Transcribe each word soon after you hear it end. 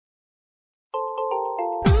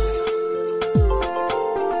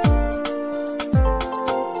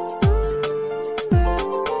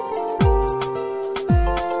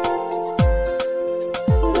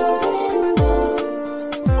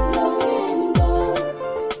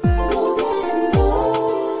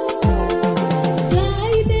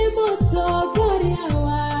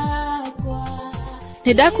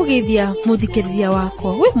Nĩndakũgeithia mũthikĩrĩria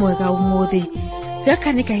wakwa wĩ mwega umuthi. Gaka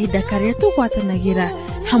nĩ kahinda karĩa tũgwatanagira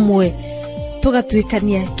hamwe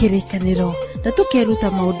tugatuĩkania kĩrĩkanĩro na tukeruta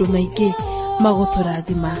maũndũ maingĩ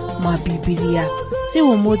magũtũrathima ma Biblia. Rĩu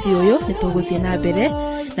ũmũthĩ ũyũ nĩtũgũthiĩ na mbere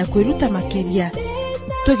na kwĩruta makĩria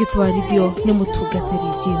tũgĩtwarithio nĩ mũtungatĩri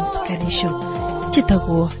James Karisho.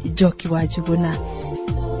 Njĩtagwo Njoki wa Njuguna.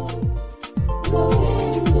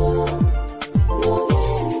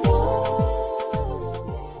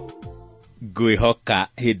 Ngwĩhoka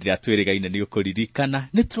hĩndĩ ĩrĩa twĩrĩgaine nĩ ũkũririkana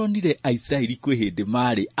nĩtũronire Aisiraeli kwĩ hĩndĩ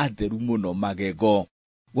marĩ atheru mũno magego.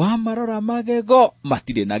 Wamarora magego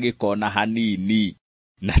matirĩ na gĩko na hanini,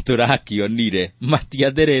 na tũrakionire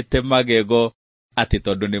matiatherete magego atĩ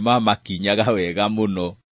tondũ nĩ mamakinyaga wega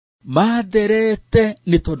mũno. Matherete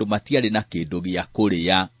nĩ tondũ matiarĩ na kĩndũ gĩa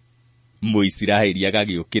kũrĩa. Mũisiraeli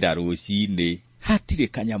agagĩũkĩra rũcinĩ, hatirĩ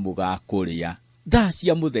kanyamũ ga kũrĩa. Thaa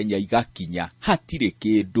cia mũthenya igakinya, hatirĩ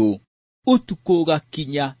kĩndũ. Ũtukũ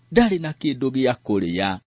ũgakinya, ndarĩ na kĩndũ gĩa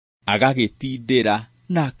kũrĩa. Agagĩtindĩra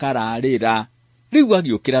na akararĩra. Rĩu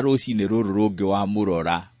agĩũkĩra rũcinĩ rũrũ rũngĩ wa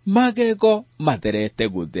mũrora, magego matherete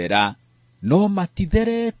gũthera. No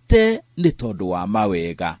matitherete nĩ tondũ wa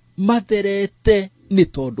mawega, matherete nĩ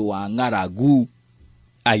tondũ wa ng'aragu.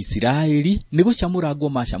 Aisiraeli nĩ gũcamũrangwo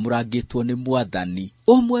macamũrangĩtwo nĩ Mwathani.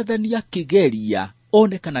 O Mwathani akĩgeria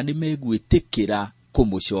one kana nĩ megwĩtĩkĩra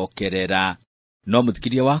kũmũcokerera. No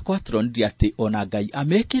mũthikĩrĩria wakwa tũronire atĩ ona Ngai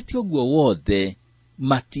amekĩte ũguo wothe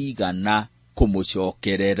matigana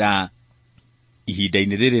kũmũcokerera.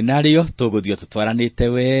 Ihinda-inĩ rĩrĩ narĩo tũgũthiĩ tũtwaranĩte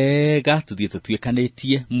wega, tũthiĩ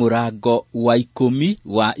tũtuĩkanĩtie mũrango wa 10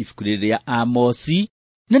 wa ibuku rĩa Amosi,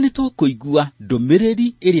 na nĩtũkũigua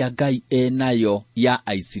ndũmĩrĩri ĩrĩa Ngai enayo ya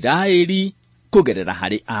Aisiraeli kũgerera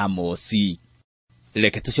harĩ Amosi.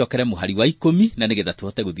 Reke tũcokere mũhari wa 10 na nĩgetha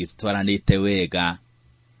tũhote gũthiĩ tũtwaranĩte wega.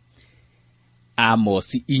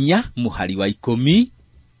 Amosi 4 mũhari wa 10.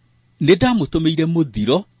 Nĩndamũtũmĩire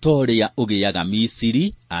mũthiro torĩa ũgĩaga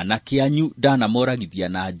Misiri, anake anyu ndanamoragithia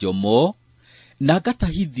na njomo, na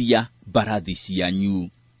ngatahithia mbarathi cianyu.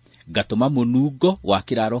 Ngatũma mũnungo wa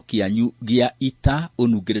kĩraro kĩanyu gĩa ita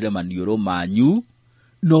ũnungĩrĩre maniũrũ manyu,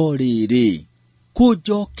 no rĩrĩ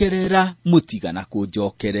kũnjokerera mũtigana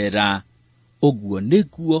kũnjokerera. Ũguo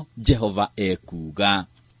nĩguo Jehova ekuga.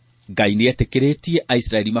 Ngai nĩetĩkĩrĩtie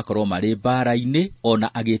Aisiraeli makorwo marĩ mbara-inĩ, ona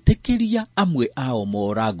agĩtĩkĩria amwe ao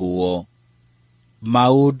moragwo.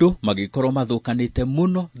 Maũndũ magĩkorwo mathũkanĩte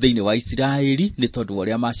mũno thĩinĩ wa Isiraeli nĩ tondũ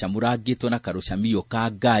ũrĩa macamũrangĩtwo na karũcamio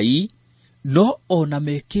ka Ngai, no ona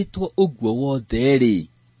mekĩtwo ũguo wothe-rĩ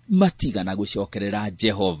matigana gũcokerera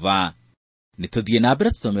Jehova. Nĩtũthiĩ na mbere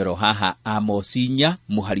tũthomero haha Amosi 4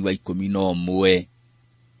 mũhari wa 11.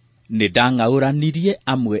 Nĩndang'aũranirie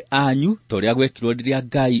amwe anyu torĩa gwekirwo rĩrĩa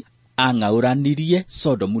Ngai ang'aũranirie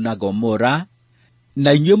Sodomu na Gomora,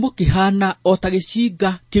 na inyuĩ mũkĩhana o ta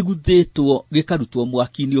gĩcinga kĩguthĩtwo gĩkarutwo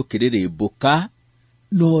mwaki-inĩ ũkĩrĩrĩmbũka,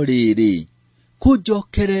 no rĩrĩ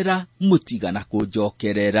kũnjokerera mũtigana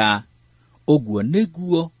kũnjokerera. Ũguo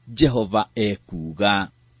nĩguo Jehova ekuga.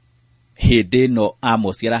 Hĩndĩ ĩno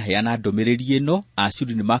Amosi araheana ndũmĩrĩri ĩno,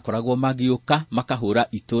 Ashuri nĩmakoragwo magĩũka makahũra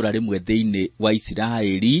itũũra rĩmwe thĩinĩ wa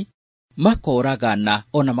Isiraeli, makoragana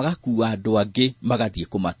ona magakuua andũ angĩ magathiĩ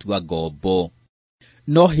kũmatua ngombo.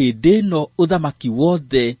 No hĩndĩ ĩno ũthamaki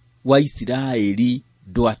wothe wa Isiraeli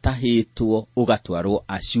ndwatahĩtwo ũgatwarwo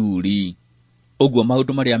Ashuri. Ũguo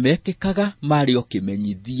maũndũ marĩa mekĩkaga marĩ o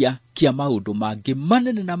kĩmenyithia kĩa maũndũ mangĩ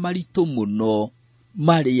manene na maritũ mũno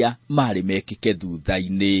marĩa marĩ mekĩke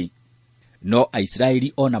thutha-inĩ. No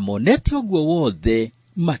Aisiraeli ona monete ũguo wothe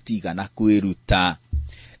matigana kwĩruta.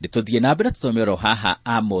 Nĩtũthiĩ na mbere tũthomero haha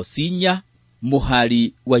Amosi 4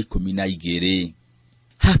 mũhari wa 12.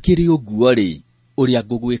 Hakĩrĩ ũguo-rĩ, ũrĩa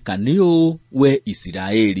ngũgwĩka nĩ ũũ, we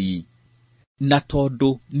Isiraeli. Na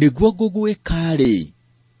tondũ nĩguo ngũgwĩka-rĩ,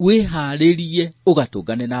 wĩharĩrie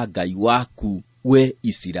ũgatũngane na Ngai waku, we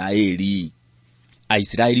Isiraeli.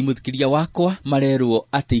 Aisiraeli mũthikĩria wakwa marerwo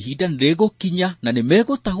atĩ ihinda nĩrĩgũkinya na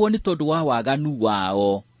nĩmegũtahwo nĩ tondũ wa waganu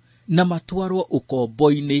wao na matwarwo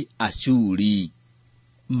ũkombo-inĩ Ashuri.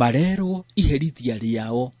 Marerwo iherithia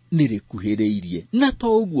rĩao nĩrĩkuhĩrĩirie, na to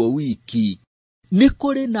ũguo wiki, nĩ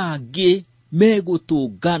kũrĩ na angĩ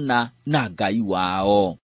megũtũngana na Ngai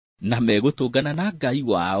wao, na megũtũngana na Ngai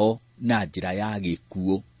wao na njĩra ya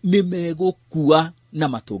gĩkuũ. Nĩmegũkua na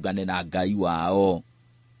matũngane na Ngai wao.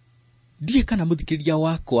 Ndiĩ kana mũthikĩrĩria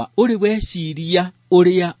wakwa ũrĩ weciria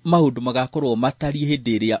ũrĩa maũndũ magakorwo matariĩ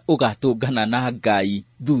hĩndĩ ĩrĩa ũgatũngana na Ngai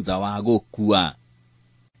thutha wa gũkua.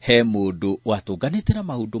 He mũndũ watũnganĩte na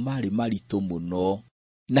maũndũ marĩ maritũ mũno,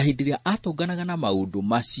 na hĩndĩ ĩrĩa atũnganaga na maũndũ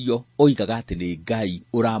macio oigaga atĩ nĩ Ngai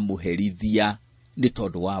ũramũherithia nĩ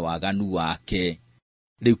tondũ wa waganu wake.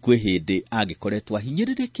 Rĩu kwĩ hĩndĩ angĩkoretwo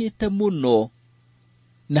ahinyĩrĩrĩkĩte mũno,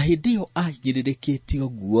 na hĩndĩ ĩyo ahinyĩrĩrĩkĩte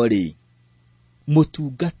ũguo-rĩ,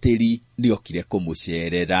 mũtungatĩri nĩokire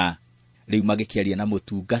kũmũcerera. Rĩu magĩkĩaria na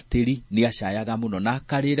mũtungatĩri, nĩacayaga mũno na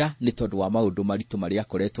akarĩra nĩ tondũ wa maũndũ maritũ marĩa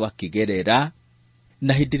akoretwo akĩgerera.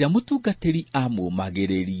 Na hĩndĩ ĩrĩa mũtungatĩri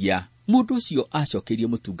amũmagĩrĩria, mũndũ ũcio acokeirie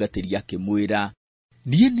mũtungatĩri akĩmwĩra,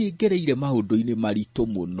 niĩ nĩngereire maũndũ-inĩ maritũ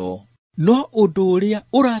mũno, no ũndũ ũrĩa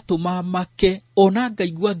ũratũma make ona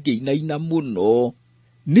ngaigua ngĩinaina mũno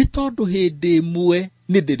nĩ tondũ hĩndĩ ĩmwe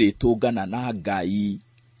nĩndĩrĩtũngana na Ngai,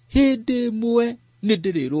 hĩndĩ ĩmwe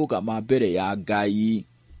nĩndĩrĩrũgama mbere ya Ngai.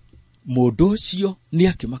 Mũndũ ũcio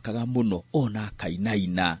nĩakĩmakaga mũno ona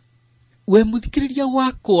akainaina. We mũthikĩrĩria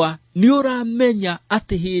wakwa, nĩũramenya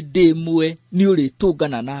atĩ hĩndĩ ĩmwe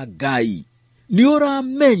nĩũrĩtũngana na Ngai?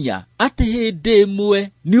 Nĩũramenya atĩ hĩndĩ ĩmwe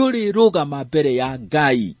nĩũrĩrũgama mbere ya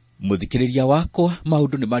Ngai? Mũthikĩrĩria wakwa,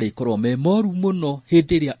 maũndũ nĩmarĩkorwo me moru mũno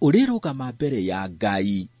hĩndĩ ĩrĩa ũrĩrũgama mbere ya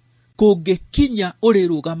Ngai. Kũngĩkinya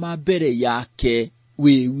ũrĩrũgama mbere yake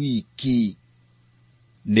wĩ wiki.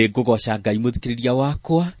 Nĩngũgoca Ngai mũthikĩrĩria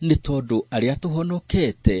wakwa, nĩ tondũ arĩa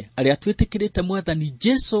tũhonokete, arĩa twĩtĩkĩrĩte Mwathani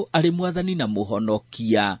Jesũ arĩ Mwathani na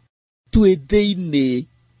Mũhonokia, twĩ thĩinĩ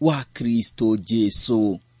wa Kristo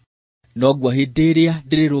Jesũ. Noguo hĩndĩ ĩrĩa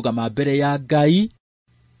ndĩrĩrũgama mbere ya Ngai,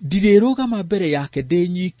 ndirĩrũgama mbere yake ndĩ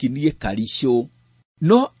nyiki niĩ karicũ,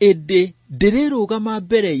 no ĩndĩ ndĩrĩrũgama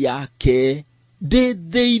mbere yake ndĩ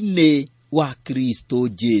thĩinĩ wa Kristo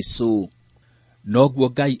Jesũ. Noguo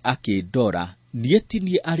Ngai akĩndora, niĩ ti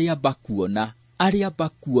niĩ arĩa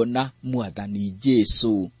bakuona Mwathani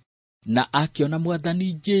Jesũ. Na akĩona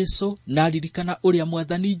Mwathani Jesũ, na aririkana ũrĩa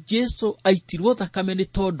Mwathani Jesũ aitirwo thakame nĩ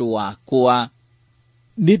tondũ wakwa,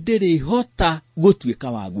 nĩndĩrĩhota gũtuĩka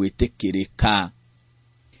wa gwĩtĩkĩrĩka.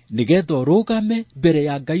 Nĩgetha ũrũgame mbere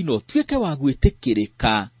ya Ngai na ũtuĩke wa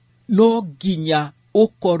gwĩtĩkĩrĩka, no nginya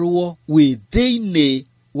ũkorwo wĩ thĩinĩ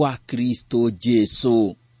wa Kristo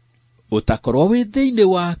Jesũ. Ũtakorwo wĩ thĩinĩ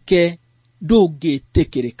wake,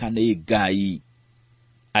 ndũngĩtĩkĩrĩka nĩ Ngai.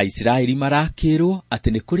 Aisiraeli marakĩrwo atĩ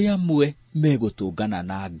nĩ kũrĩ amwe megũtũngana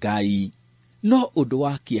na Ngai, no ũndũ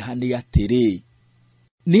wa kĩeha nĩ atĩrĩ,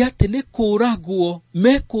 nĩ atĩ mekũragwo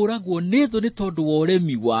nĩ thũ nĩ tondũ wa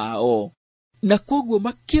ũremi wao, na koguo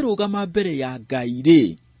makĩrũgama mbere ya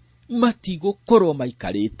Ngai-rĩ, matigũkorwo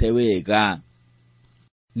maikarĩte wega.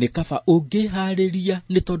 Nĩ kaba ũngĩharĩria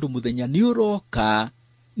nĩ tondũ mũthenya nĩ ũroka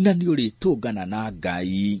na nĩ ũrĩtũngana na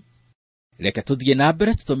Ngai. Reke tũthiĩ na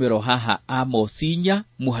mbere tũtomero haha Amosi 4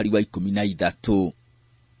 mũhari wa 13.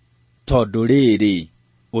 Tondũ rĩrĩ,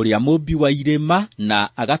 ũrĩa mũmbi wa irĩma na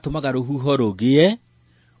agatũmaga rũhuho rũgĩe,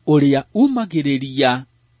 ũrĩa umagĩrĩria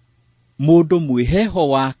mũndũ mwĩheho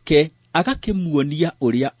wake agakĩmuonia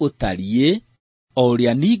ũrĩa ũtariĩ, o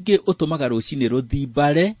ũrĩa ningĩ ũtũmaga rũcinĩ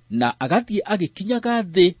rũthimbare na agathiĩ agĩkinyaga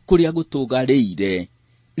thĩ kũrĩa gũtũgarĩire.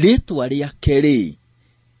 Rĩĩtwa rĩake-rĩ,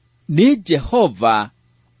 nĩ Jehova,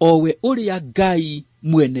 owe ũrĩa Ngai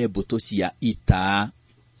mwene mbũtũ cia ita.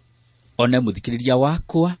 One mũthikĩrĩria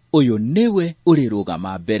wakwa, ũyũ nĩwe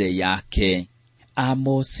ũrĩrũgama mbere yake.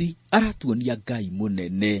 Amosi aratuonia Ngai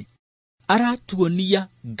mũnene, aratuonia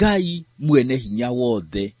Ngai mwene hinya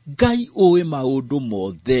wothe, Ngai ũĩ maũndũ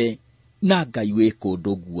mothe, na Ngai wĩ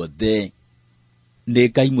kũndũ guothe. Nĩ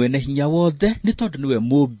Ngai mwene hinya wothe nĩ tondũ nĩwe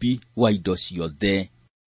mũmbi wa indo ciothe.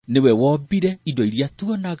 Nĩwe wombire indo iria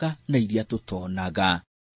tuonaga na iria tũtonaga.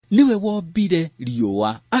 Niwe wombire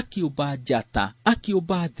riũa, akĩũmba njata,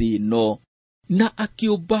 akĩũmba thĩ ĩno, na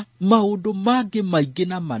akĩũmba maũndũ mangĩ maingĩ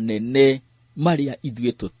na manene marĩa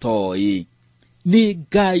ithuĩ tũtoĩ. Nĩ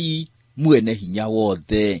Ngai mwene hinya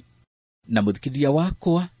wothe. Na mũthikĩrĩria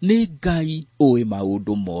wakwa, nĩ Ngai ũĩ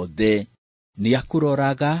maũndũ mothe. Nĩ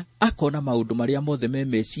akũroraga, akona maũndũ marĩa mothe me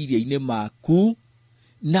meciria-inĩ maku,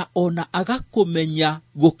 na ona agakũmenya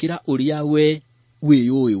gũkĩra ũrĩa we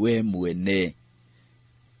wĩũĩ we mwene.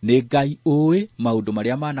 Nĩ Ngai ũĩ maũndũ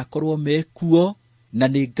marĩa manakorwo mekuo, na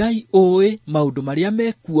nĩ Ngai ũĩ maũndũ marĩa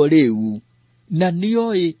mekuo rĩu, na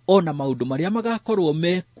nĩoĩ ona maũndũ marĩa magakorwo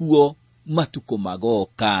mekuo matukũ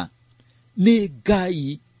magoka. Nĩ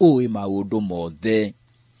Ngai ũĩ maũndũ mothe.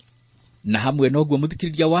 Na hamwe noguo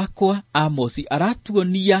mũthikĩrĩria wakwa, Amosi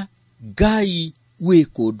aratuonia Ngai wĩ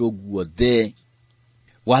kũndũ guothe.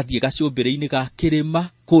 Wathiĩ gacũmbĩrĩ-inĩ ga kĩrĩma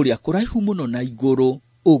kũrĩa kũraihu mũno na igũrũ,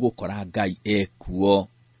 ũgũkora Ngai ekuo.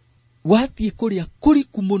 Wathiĩ kũrĩa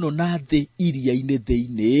kũriku mũno na thĩ iria-inĩ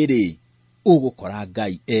thĩinĩ-rĩ, ũgũkora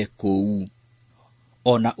Ngai ekũu.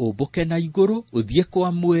 Ona ũmbũke na igũrũ ũthiĩ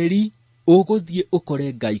kwa mweri, ũgũthiĩ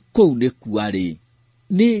ũkore Ngai kũu nĩkuo arĩ.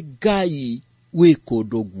 Nĩ Ngai wĩ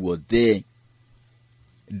kũndũ guothe.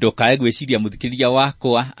 Ndũkae gwĩciria mũthikĩrĩria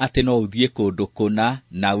wakwa atĩ no ũthiĩ kũndũ kũna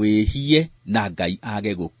na wĩhie na Ngai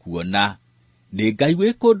age gũkuona. Nĩ Ngai wĩ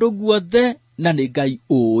kũndũ guothe, na nĩ Ngai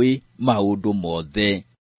ũĩ maũndũ mothe.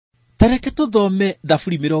 Tareke tũthome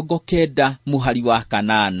Thaburi 90 mũhari wa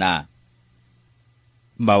 8.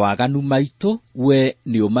 Mawaganu maitũ we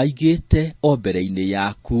nĩ ũmaigĩte o mbere-inĩ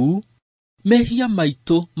yaku, mehia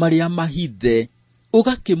maitũ marĩa mahithe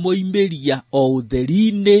ũgakĩmoimĩria o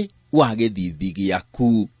ũtheri-inĩ wa gĩthithi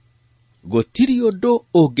gĩaku. Gũtirĩ ũndũ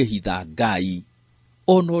ũngĩhitha Ngai,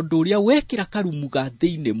 ona ũndũ ũrĩa wekĩra karumuga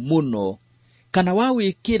thĩinĩ mũno, kana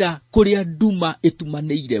wawĩkĩra kũrĩa nduma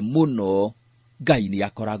ĩtumanĩire mũno, Ngai nĩ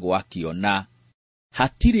akoragwo akĩona.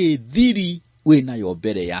 Hatirĩ thiri wĩnayo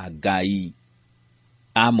mbere ya Ngai.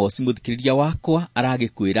 Amosi mũthikĩrĩria wakwa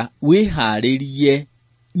aragĩkwĩra wĩharĩrie,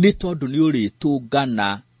 nĩ tondũ nĩ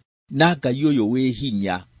ũrĩtũngana na Ngai ũyũ wĩ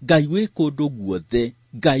hinya, Ngai wĩ kũndũ guothe,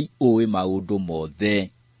 Ngai ũĩ maũndũ mothe.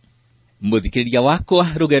 Mũthikĩrĩria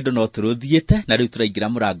wakwa, rũgendo no tũrũthiĩte, na rĩu tũraingĩra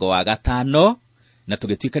mũrango wa 5, na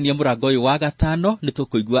tũgĩtuĩkania mũrango ũyũ wa 5 nĩ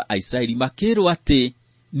tũkũigua Aisiraeli makĩrwo atĩ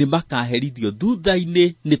nĩ makaherithio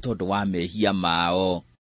thutha-inĩ nĩ tondũ wa mehia mao.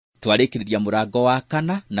 Twarĩkĩrĩria mũrango wa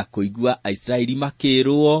 4 na kũigua Aisiraeli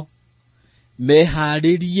makĩrwo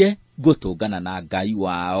meharĩrie gũtũngana na Ngai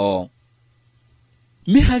wao.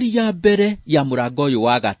 Mĩhari ya mbere ya mũrango ũyũ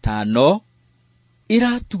wa 5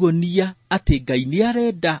 iratuonia atĩ Ngai nĩ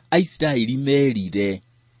arenda Aisiraeli merire,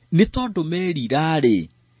 nĩ tondũ merira-rĩ,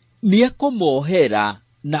 nĩ ekũmohera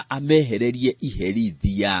na amehererie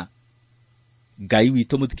iherithia. Ngai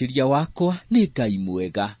witũ mũthikĩrĩria wakwa nĩ Ngai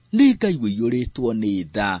mwega, nĩ Ngai wĩiyũrĩtwo nĩ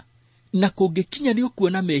tha, na kũngĩkinya nĩ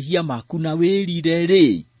ũkuona mehia maku na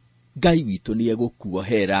wĩrire-rĩ, Ngai witũ nĩ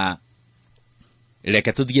egũkuohera.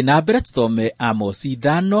 Reke tũthiĩ na mbere tũthome Amosi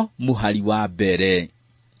 5 mũhari wa 1.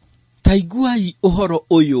 Ta iguai ũhoro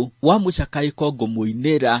ũyũ wa mũcakaĩko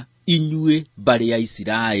ngũmũinĩra inyuĩ mbarĩ ya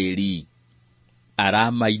Isiraeli.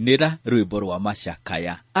 Aramainĩra rwĩmbo rwa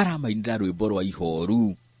macakaya, aramainĩra rwĩmbo rwa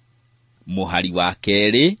ihoru. Mũhari wa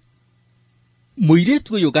 2.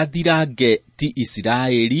 Mũirĩtu ũyũ gathirange ti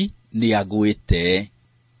Isiraeli nĩ agwĩte,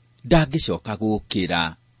 ndangĩcoka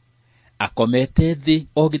gũkĩra. Akomete thĩ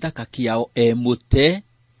o gĩthaka kĩao mũte,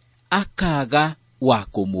 akaga wa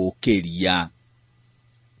kũmũkĩria.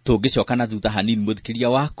 Tũngĩcoka na thutha hanini mũthikĩria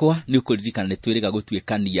wakwa, nĩ ũkũririkana nĩ twĩrĩga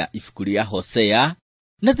gũtuĩkania ibuku rĩa Hosea,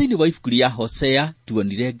 na thĩinĩ wa ibuku rĩa Hosea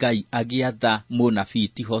tuonire Ngai agĩatha mũnabii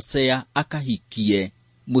ti Hosea akahikie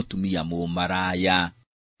mũtumia mũmaraya.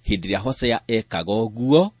 Hĩndĩ ĩrĩa Hosea ekaga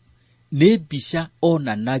ũguo, nĩ mbica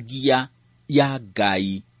onanagia ya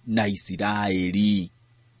Ngai na Isiraeli.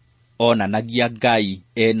 Onanagia Ngai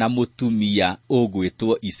na mũtumia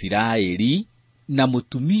ũgwĩtwo Isiraeli, na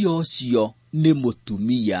mũtumia ũcio nĩ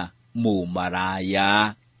mũtumia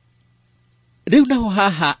mũmaraya. Rĩu naho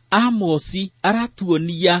haha Amosi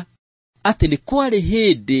aratuonia atĩ nĩ kwarĩ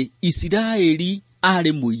hĩndĩ Isiraeli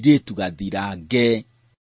arĩ mũirĩtu gathirange.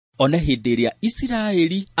 Ona hĩndĩ ĩrĩa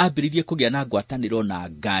Isiraeli ambĩrĩirie kũgĩa na ngwatanĩro na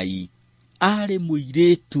Ngai, arĩ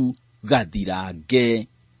mũirĩtu gathirange.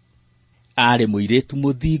 Arĩ mũirĩtu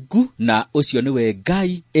mũthingu, na ũcio nĩwe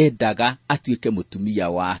Ngai endaga atuĩke mũtumia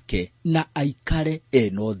wake na aikare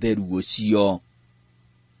ena ũtheru ũcio.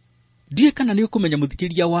 Ndiye kana nĩ ũkũmenya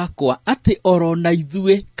mũthikĩria wakwa atĩ oro na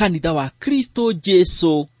ithuĩ kanitha wa Kristo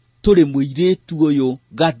Jesu tũrĩ mũirĩtu ũyũ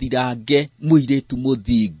gathirange, mũirĩtu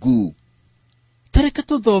mũthingu. Tareke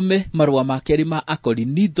tũthome marũa ma 2 ma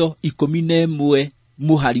Akorinitho 11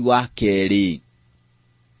 mũhari wa 2.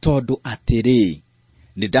 Tondũ atĩrĩ,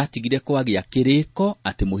 nĩ ndatigire kwagĩa kĩrĩko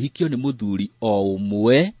atĩ mũhikio nĩ mũthuri o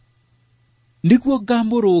ũmwe, nĩguo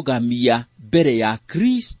ngamũrũgamia mbere ya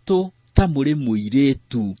Kristo ta mũrĩ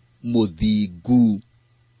mũirĩtu mũthingu.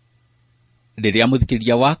 Rĩrĩa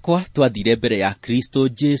mũthikĩria wakwa twathire mbere ya Kristo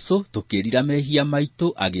Jesu tũkĩrira mehia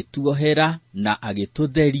maitũ, agĩtuohera na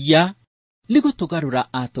agĩtũtheria, nĩ gũtũgarũra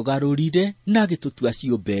atũgarũrire na agĩtũtua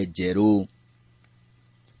ciũmbe njerũ.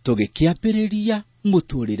 Tũgĩkĩambĩrĩria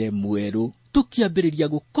mũtũrĩre mwerũ, tũkĩambĩrĩria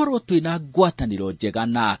gũkorwo twĩna ngwatanĩro njega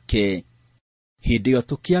nake. Hĩndĩ ĩyo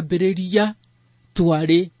tũkĩambĩrĩria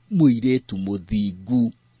twarĩ mũirĩtu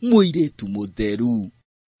mũthingu, mũirĩtu mũtheru.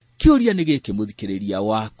 Kĩũria nĩ gĩkĩ mũthikĩrĩria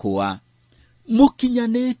wakwa,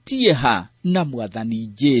 mũkinyanĩtie ha na Mwathani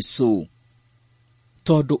Jesu?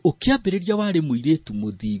 Tondũ ũkĩambĩrĩria warĩ mũirĩtu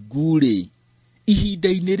mũthingu-rĩ,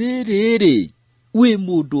 ihinda-inĩ rĩrĩ-rĩ, wĩ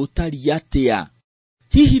mũndũ ũtari atĩa?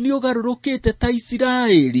 Hihi nĩ ũgarũrũkĩte ta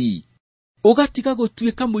Isiraeli, ũgatiga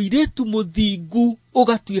gũtuĩka mũirĩtu mũthingu,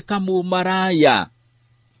 ũgatuĩka mũmaraya?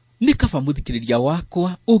 Nĩ kaba mũthikĩrĩria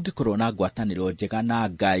wakwa ũngĩkorwo na ngwatanĩro njega na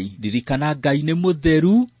Ngai, ririkana Ngai nĩ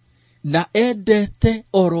mũtheru na endete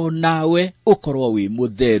oro nawe ũkorwo wĩ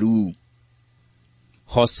mũtheru.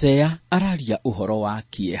 Hosea araria ũhoro wa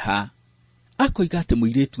kĩeha, akoiga atĩ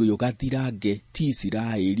mũirĩtu ũyũ gathirange ti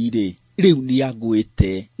Isiraeli-rĩ, rĩu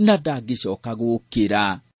nĩagwĩte na ndangĩcoka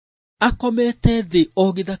gũkĩra. Akomete thĩ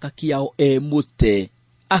o gĩthaka kĩao mũte,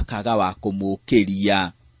 akaga wa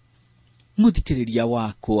kũmũkĩria. Mũthikĩrĩria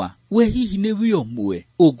wakwa, we hihi nĩwe ũmwe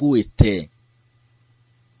ũgwĩte?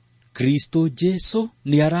 Kristo Jesu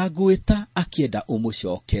nĩaragwĩta akĩenda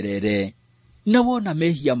ũmũcokerere. Na wona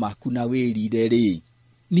mehia maku na wĩrire-rĩ,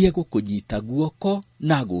 nĩegũkũnyita guoko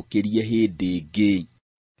na gũkĩrie hĩndĩ ĩngĩ.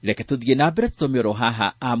 Reke tũthiĩ na mbere tũthome oro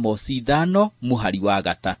haha Amosi 5 mũhari wa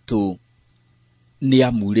 3.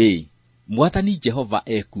 Nĩamu-rĩ, Mwathani Jehova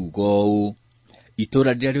ekuuga ũũ: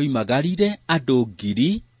 itũũra rĩrĩa rĩoimagarire andũ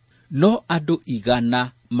 1,000, no andũ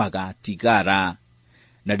 100 magatigara.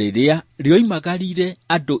 Na rĩrĩa rĩoimagarire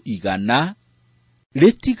andũ 100,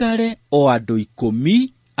 rĩtigare o andũ 10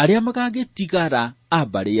 arĩa magagĩtigara a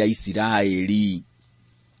mbarĩ ya Isiraeli.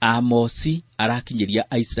 Amosi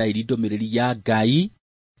arakinyĩria Aisiraeli ndũmĩrĩri ya Ngai,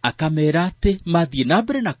 akamera atĩ mathiĩ na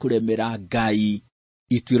mbere na kũremera Ngai.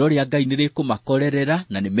 Ituĩro rĩa Ngai nĩrĩkũmakorerera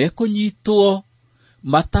na nĩmekũnyitwo,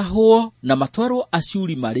 matahwo na matwarwo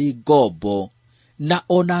Ashuri marĩ ngombo, na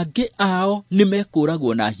ona angĩ ao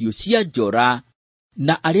nĩmekũragwo na hiũ cia njora,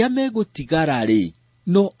 na arĩa megũtigara-rĩ,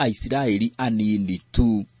 no Aisiraeli anini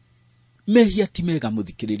tu. Mehia ti mega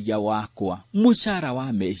mũthikĩrĩria wakwa, mũcara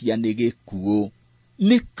wa mehia nĩ gĩkuũ.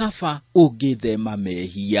 Nĩ kaba ũngĩthema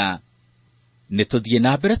mehia. Nĩtũthiĩ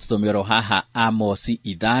na mbere tũthome oro haha Amosi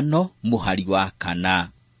 5 mũhari wa 4.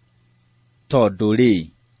 Tondũ-rĩ,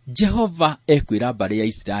 Jehova ekwĩra mbarĩ ya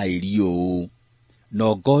Isiraeli ũũ: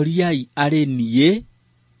 nongoriai arĩ niĩ,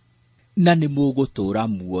 na nĩmũgũtũũra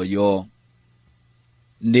muoyo.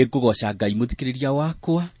 Nĩngũgoca Ngai mũthikĩrĩria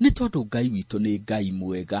wakwa, nĩ tondũ Ngai witũ nĩ Ngai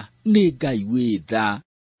mwega, nĩ Ngai wĩtha.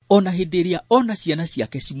 Ona hĩndĩ ĩrĩa ona ciana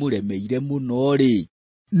ciake cimũremeire mũno-rĩ,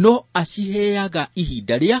 no aciheaga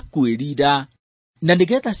ihinda rĩa kwĩrira, na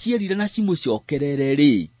nĩgetha cierire na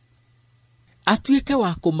cimũcokerere-rĩ, atuĩke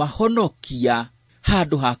wa kũmahonokia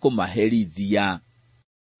handũ ha kũmaherithia.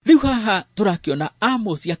 Rĩu haha tũrakĩona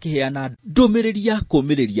Amosi akĩheana ndũmĩrĩri ya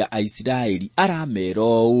kũũmĩrĩria Aisiraeli. Aramera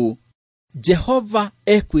ũũ: Jehova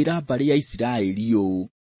ekwĩra mbarĩ ya Isiraeli ũũ: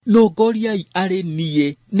 nongoriai arĩ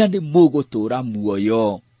niĩ, na nĩmũgũtũũra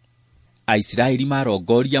muoyo. Aisiraeli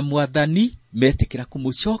marongoria Mwathani, metĩkĩra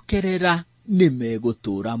kũmũcokerera,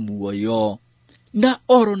 nĩmegũtũũra muoyo. Na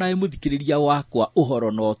oro nawe mũthikĩrĩria wakwa,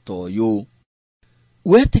 ũhoro no ta ũyũ: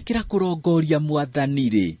 wetĩkĩra kũrongoria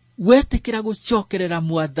Mwathani-rĩ, wetĩkĩra gũcokerera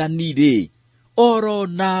Mwathani-rĩ, oro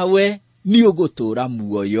nawe nĩũgũtũũra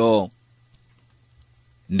muoyo.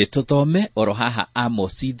 Nĩtũthome oro haha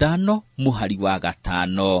Amosi 5 mũhari wa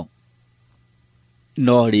 5.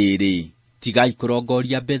 No rĩrĩ, tigai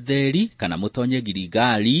kũrongoria Betheli kana mũtonye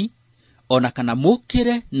Giligali, ona kana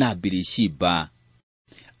mũkĩre na Birishiba.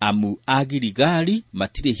 Amu a Giligali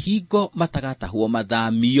matirĩ hingo matagatahwo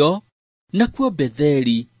mathamio, nakuo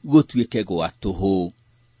Betheli gũtuĩke gwa tũhũ.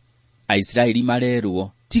 Aisiraeli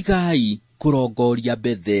marerwo tigai kũrongoria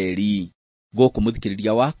Betheli. Gũkũ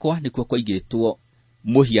mũthikĩrĩria wakwa nĩkuo kwaigĩtwo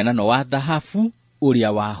mũhianano wa thahabu ũrĩa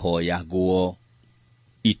wahoyagwo.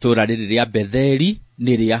 Itũũra rĩrĩ rĩa Betheli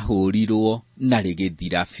nĩrĩahũrirwo na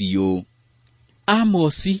rĩgĩthira biũ.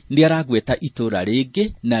 Amosi nĩaragweta itũũra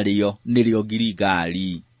rĩngĩ, narĩo nĩrĩo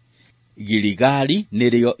Giligali. Giligali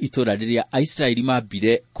nĩrĩo itũũra rĩrĩa Aisiraeli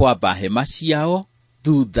mambire kwamba hema ciao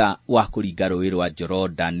thutha wa kũringa rũũĩ rwa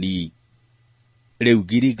Jorodani. Rĩu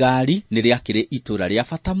Giligali nĩrĩakĩrĩ itũũra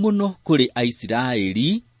rĩa bata mũno kũrĩ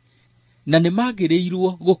Aisiraeli, na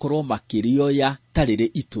nĩmagĩrĩirwo gũkorwo makĩrĩoya ta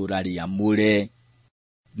rĩrĩ itũũra rĩamũre.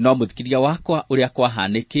 No mũthikĩrĩria wakwa, ũrĩa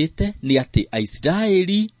kwahanĩkĩte nĩ atĩ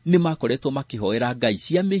Aisiraeli nĩmakoretwo makĩhoera ngai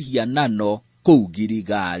cia mĩhianano kũu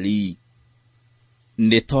Giligali.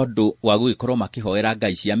 Nĩ tondũ wa gũgĩkorwo makĩhoera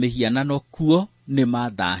ngai cia mĩhianano kuo,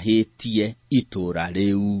 nĩmathahĩtie itũũra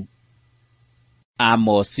rĩu.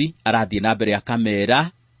 Amosi arathiĩ na mbere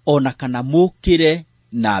akamera ona kana mũkĩre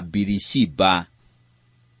na Birishiba.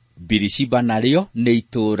 Birishiba narĩo nĩ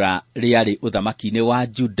itũũra rĩarĩ ũthamaki-inĩ wa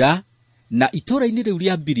Juda, na itũũra-inĩ rĩu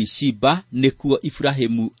rĩa Birishiba nĩkuo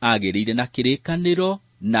Ibrahimu agĩrĩire na kĩrĩkanĩro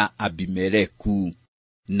na Abimeleku.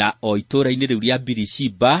 Na o itũũra-inĩ rĩu rĩa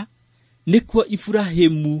Birishiba nĩkuo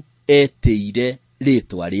Ibrahimu etĩire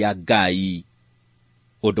rĩĩtwa rĩa Ngai.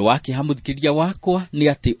 Ũndũ wa kĩeha mũthikĩrĩria wakwa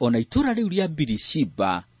nĩ atĩ ona itũũra rĩu rĩa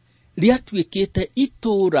Birishiba rĩatuĩkĩte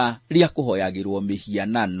itũũra rĩa kũhoyagĩrwo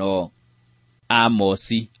mĩhianano.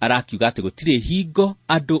 Amosi arakiuga atĩ gũtirĩ hingo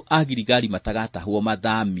andũ a Giligali matagatahwo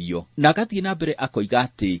mathamio, na agathiĩ na mbere akoiga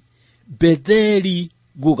atĩ Betheli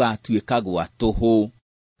gũgatuĩka gwa tũhũ.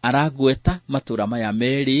 Aragweta matũũra maya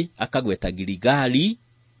merĩ, akagweta Giligali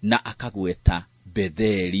na akagweta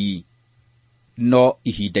Betheli. no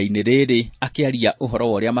ihinda-inĩ rĩrĩ akĩaria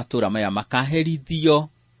ũhoro wa ũrĩa matũũra maya makaherithio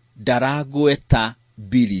ndaragweta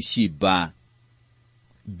Birishiba.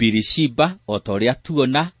 Birishiba, o ta ũrĩa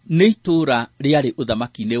tuona, nĩ itũũra rĩarĩ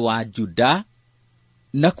ũthamaki-inĩ wa Juda,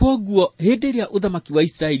 na kwoguo hĩndĩ ĩrĩa ũthamaki wa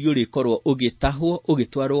Isiraeli ũrĩkorwo ũgĩtahwo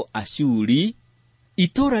ũgĩtwarwo Ashuri,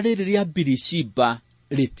 itũũra rĩrĩ rĩa Birishiba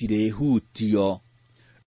rĩtirĩhutio.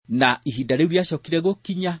 Na ihinda rĩu rĩacokire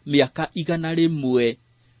gũkinya mĩaka 100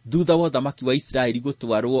 thutha wa ũthamaki wa Isiraeli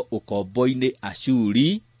gũtwarwo ũkombo-inĩ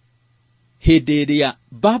Ashuri, hĩndĩ ĩrĩa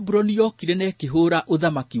Babuloni yokire na ĩkĩhũũra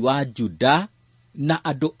ũthamaki wa Juda, na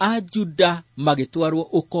andũ a Juda magĩtwarwo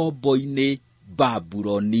ũkombo-inĩ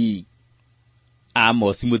Babuloni.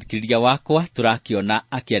 Amos, mũthikĩrĩria wakwa, tũrakĩona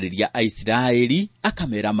akĩarĩria Aisiraeli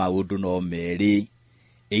akamera maũndũ no merĩ: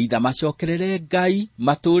 eitha macokerere Ngai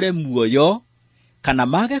matũũre muoyo, kana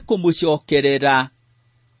mage kũmũcokerera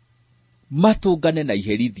matũngane na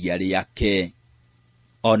iherithia rĩake.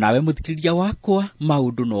 O nawe mũthikĩrĩria wakwa,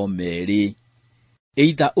 maũndũ no merĩ: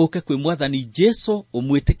 eitha ũke kwĩ Mwathani Jesũ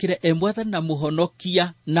ũmwĩtĩkĩre Mwathani na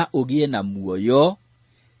mũhonokia na ũgĩe na muoyo,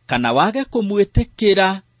 kana wage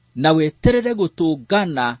kũmwĩtĩkĩra na weterere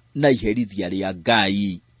gũtũngana na iherithia rĩa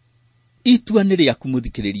Ngai. Itua nĩ rĩaku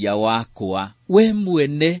mũthikĩrĩria wakwa, we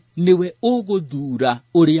mwene niwe ũgũthuura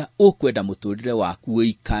ũrĩa ũkwenda mũtũũrĩre waku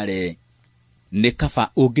ũikare. Nĩ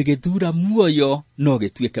kaba ũngĩgĩthuura muoyo no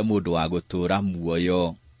gĩtuĩke mũndũ wa gũtũũra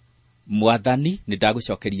muoyo. Mwathani, nĩ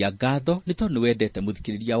ndagũcokeria ngatho nĩ tondũ wendete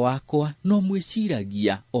mũthikĩrĩria wakwa no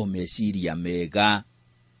mwĩciragia o meciria mega.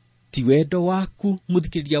 Ti wendo waku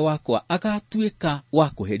mũthikĩrĩria wakwa agatuĩka wa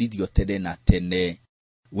kũherithio tene na tene.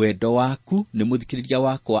 Wendo waku nĩ mũthikĩrĩria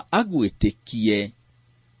wakwa agwĩtĩkie,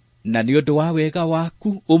 na nĩ ũndũ wa wega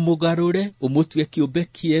waku ũmũgarũre, ũmũtue kĩũmbe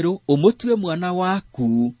kĩerũ, ũmũtue mwana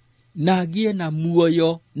waku, na agĩe na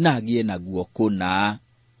muoyo na agĩe naguo kũna.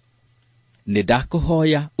 Nĩ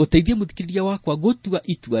ndakũhoya ũteithie mũthikĩrĩria wakwa gũtua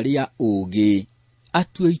itua rĩa ũũgĩ,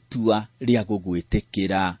 atue itua rĩa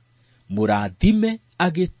gũgwĩtĩkĩra. Mũrathime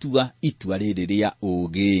agĩtua itua rĩrĩ rĩa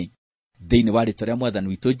ũũgĩ. Thĩinĩ wa rĩĩtwa rĩa Mwathani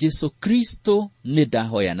witũ Jesũ Kristo nĩ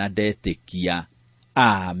ndahoya na ndetĩkia.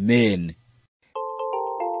 Amen.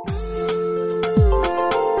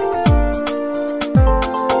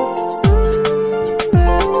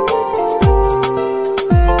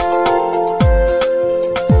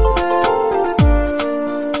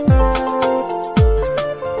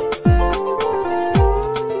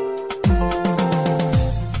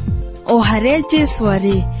 Harĩa Jesũ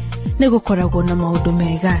arĩ nĩ gũkoragwo na maũndũ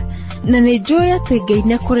mega, na nĩ njũĩ atĩ Ngai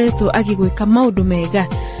nĩ akoretwo agĩgwĩka maũndũ mega.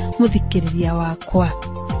 Mũthikĩrĩria wakwa,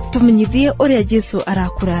 tũmenyithie ũrĩa Jesũ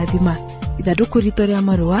arakũrathima. Ithandũkũ ritũ rĩa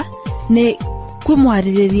marũa nĩ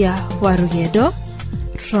kwĩmwarĩrĩria wa rũgendo,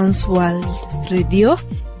 Transworld Radio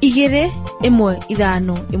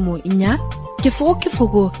 21514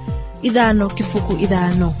 kibugu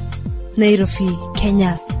 555 Nairobi,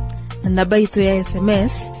 Kenya. Na namba itũ ya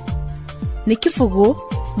SMS ni kibugu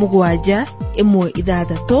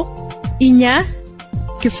 716 inya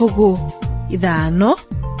kibugu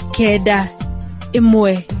 519.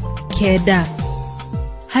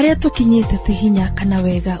 Harĩa tũkinyĩte ti hinya kana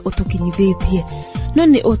wega ũtũkinyithĩtie, no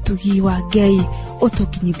nĩ ũtugi wa Ngai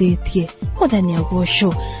ũtũkinyithĩtie. Mwathani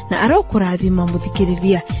agocwo na arokũrathima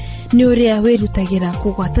mũthikĩrĩria, nĩ ũrĩa wĩrutagĩra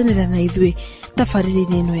kũgwatanĩra na ithuĩ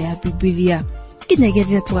tabarĩra-inĩ ĩno ya Biblia.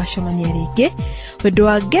 Kinyagerera tugacemania rĩngĩ, wendo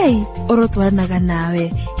wa Ngai ũrotwaranaga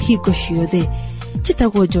nawe hingo ciothe.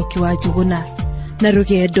 Njĩtagwo Njoki wa Njuguna, na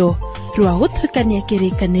rũgendo rwa gũtuĩkania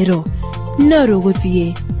kĩrĩkanĩro no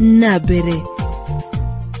rũgũthiĩ na mbere.